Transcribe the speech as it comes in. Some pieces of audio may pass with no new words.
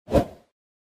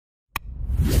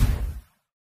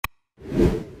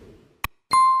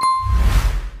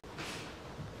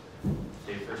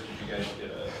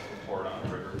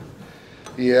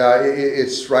Yeah,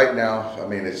 it's right now. I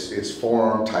mean, it's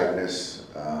forearm tightness.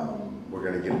 We're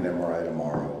going to get an MRI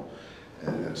tomorrow,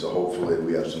 and so hopefully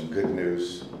we have some good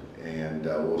news, and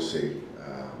we'll see.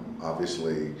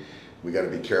 Obviously, we got to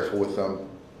be careful with them,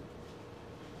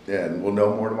 and we'll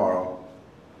know more tomorrow.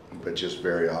 But just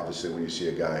very obviously, when you see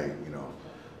a guy,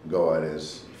 go at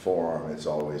his forearm, it's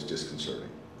always disconcerting.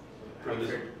 What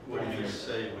did you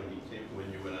say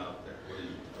when you went out there? What did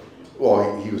you tell you?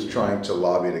 Well, he was trying to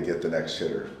lobby to get the next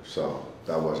hitter, so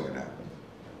that wasn't going to happen.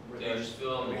 Did you just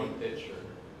fill in one pitch?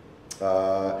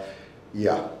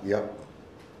 Yeah, yep.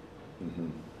 Mm-hmm.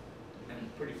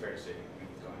 And pretty fair to say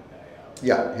he's going to the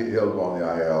IL. Yeah, he'll go on the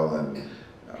IL, and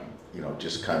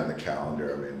just kind of the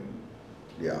calendar. I mean,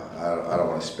 yeah, I don't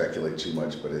want to speculate too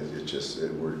much, but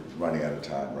we're running out of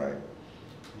time, right?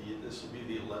 This will be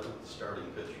the 11th starting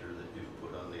pitcher that you've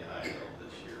put on the IL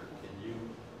this year. Can you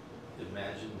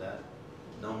imagine that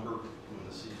number when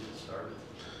the season started?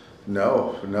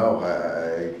 No.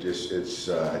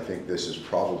 I think this is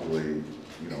probably,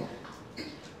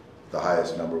 the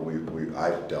highest number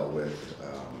I've dealt with,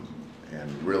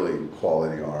 and really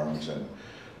quality arms, and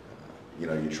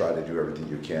you try to do everything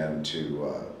you can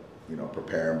to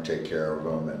prepare them, take care of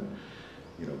them,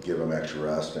 and give them extra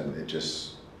rest, and it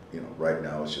just right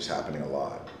now it's just happening a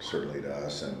lot, certainly to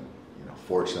us, and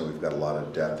fortunately we've got a lot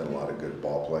of depth and a lot of good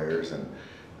ball players, and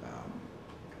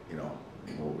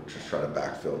we'll just try to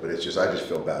backfill. But I just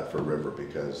feel bad for River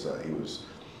because he was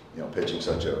pitching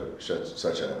such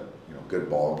a good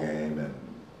ball game, and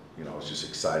I was just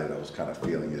excited. I was kind of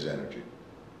feeling his energy.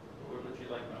 What did you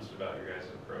like most about your guys'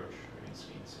 approach against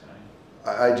Skenes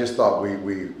tonight? I just thought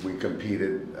we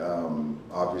competed.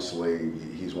 Obviously,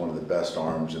 he's one of the best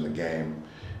arms in the game,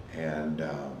 and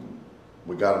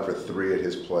we got him for 3 at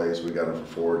his place. We got him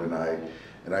for 4 tonight.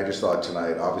 And I just thought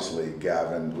tonight, obviously,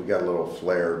 Gavin, we got a little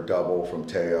flare double from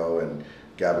Teo, and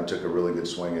Gavin took a really good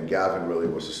swing, and Gavin really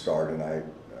was a star tonight.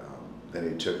 Then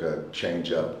he took a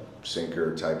change-up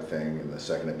sinker type thing in the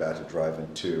second at bat to drive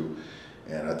in 2,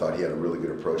 and I thought he had a really good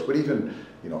approach. But even,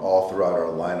 all throughout our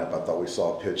lineup, I thought we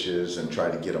saw pitches and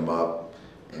tried to get him up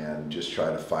and just try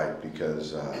to fight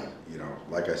because,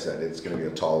 like I said, it's going to be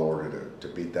a tall order to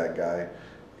beat that guy.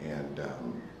 And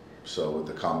so with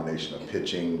the combination of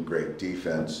pitching, great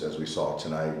defense, as we saw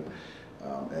tonight,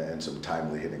 and some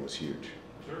timely hitting was huge.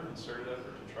 Was there a concerted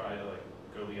effort to try to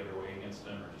go the other way against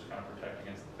him, or just kind of protect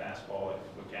against the fastball like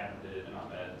what Gavin did, and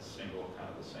Ahmed single kind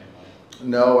of the same way?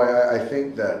 No, I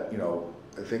think that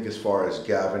I think as far as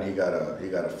Gavin, he got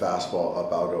a fastball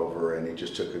up out over, and he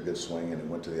just took a good swing, and it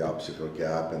went to the opposite field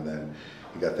gap, and then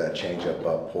he got that change up,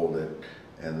 pulled it.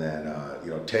 And then,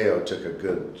 Teo took a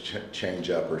good change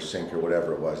up or sinker,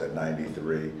 whatever it was, at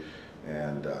 93,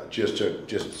 and just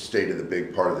stayed to the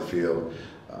big part of the field.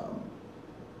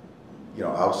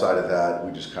 Outside of that,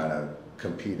 we just kind of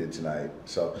competed tonight.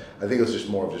 So I think it was just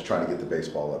more of just trying to get the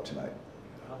baseball up tonight.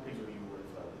 How big are you worried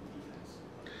about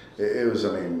the defense? It was,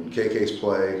 KK's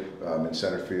play in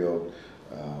center field.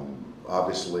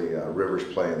 Obviously, Rivers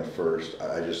play in the first.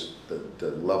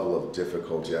 The level of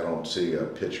difficulty, I don't see a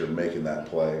pitcher making that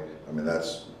play.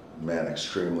 That's,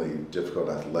 extremely difficult,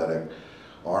 athletic,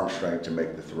 arm strength to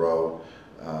make the throw.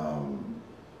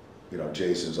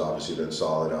 Jason's obviously been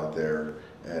solid out there.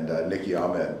 And Nicky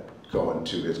Ahmed going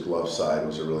to his glove side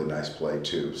was a really nice play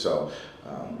too. So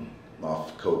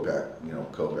off Kopech,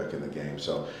 Kopech in the game.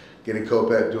 So getting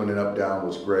Kopech doing an up-down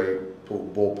was great.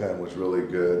 Bullpen was really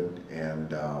good,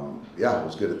 and it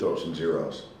was good to throw up some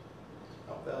zeros.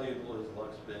 How valuable has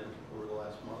Lux been over the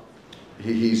last month?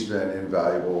 He's been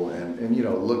invaluable, and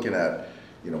looking at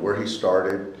where he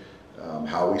started,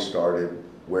 how he started,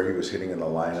 where he was hitting in the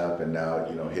lineup, and now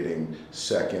hitting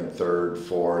second, third,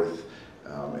 fourth,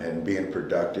 and being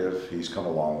productive, he's come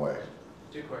a long way.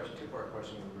 Two-part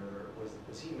question with River.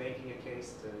 Was he making a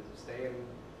case to stay in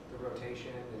the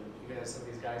rotation, and even as some of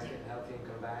these guys getting healthy and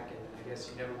come back, and I guess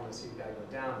you never want to see a guy go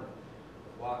down, but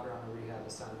with Walker on a rehab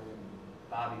assignment and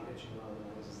Bobby pitching well,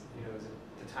 is it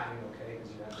the timing okay because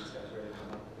you have these guys ready to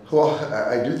come up? Well,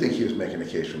 I do think he was making a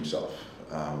case for himself.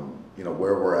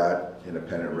 Where we're at in a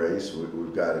pennant race,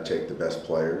 we've got to take the best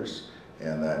players,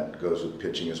 and that goes with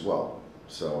pitching as well.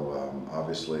 So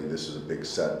obviously this is a big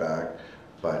setback,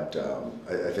 but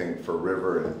I think for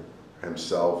River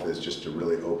himself is just to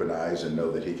really open eyes and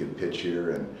know that he can pitch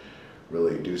here and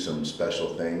really do some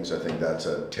special things. I think that's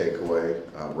a takeaway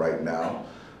right now.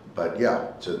 But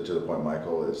yeah, to the point,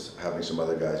 Michael, is having some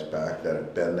other guys back that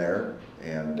have been there,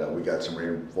 and we got some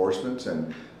reinforcements,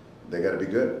 and they got to be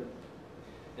good.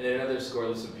 And another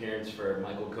scoreless appearance for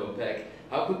Michael Kopech.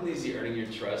 How quickly is he earning your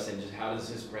trust, and just how does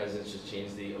his presence just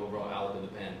change the overall outlook of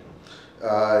the pen?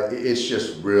 It's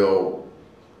just real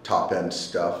top end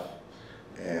stuff,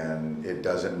 and it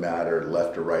doesn't matter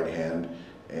left or right hand,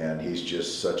 and he's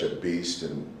just such a beast.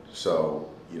 And so,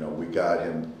 you know, we got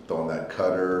him throwing that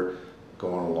cutter,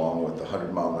 going along with the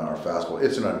 100-mile-an-hour fastball.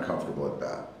 It's an uncomfortable at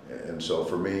bat, and so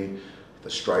for me, the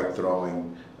strike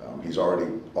throwing, he's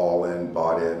already all in,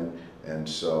 bought in, and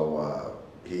so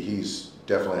he's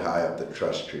definitely high up the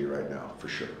trust tree right now, for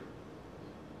sure.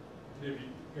 If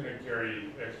you're going to carry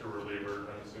extra reliever,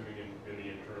 I'm assuming in the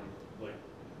interim, like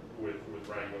with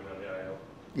Ryan going on the IL.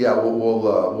 Yeah,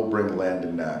 we'll bring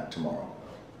Landon Knack tomorrow.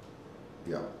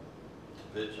 Yeah.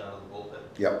 Pitch out of the bullpen.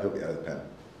 Yep, he'll be out of the pen.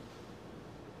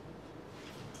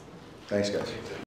 Thanks, guys.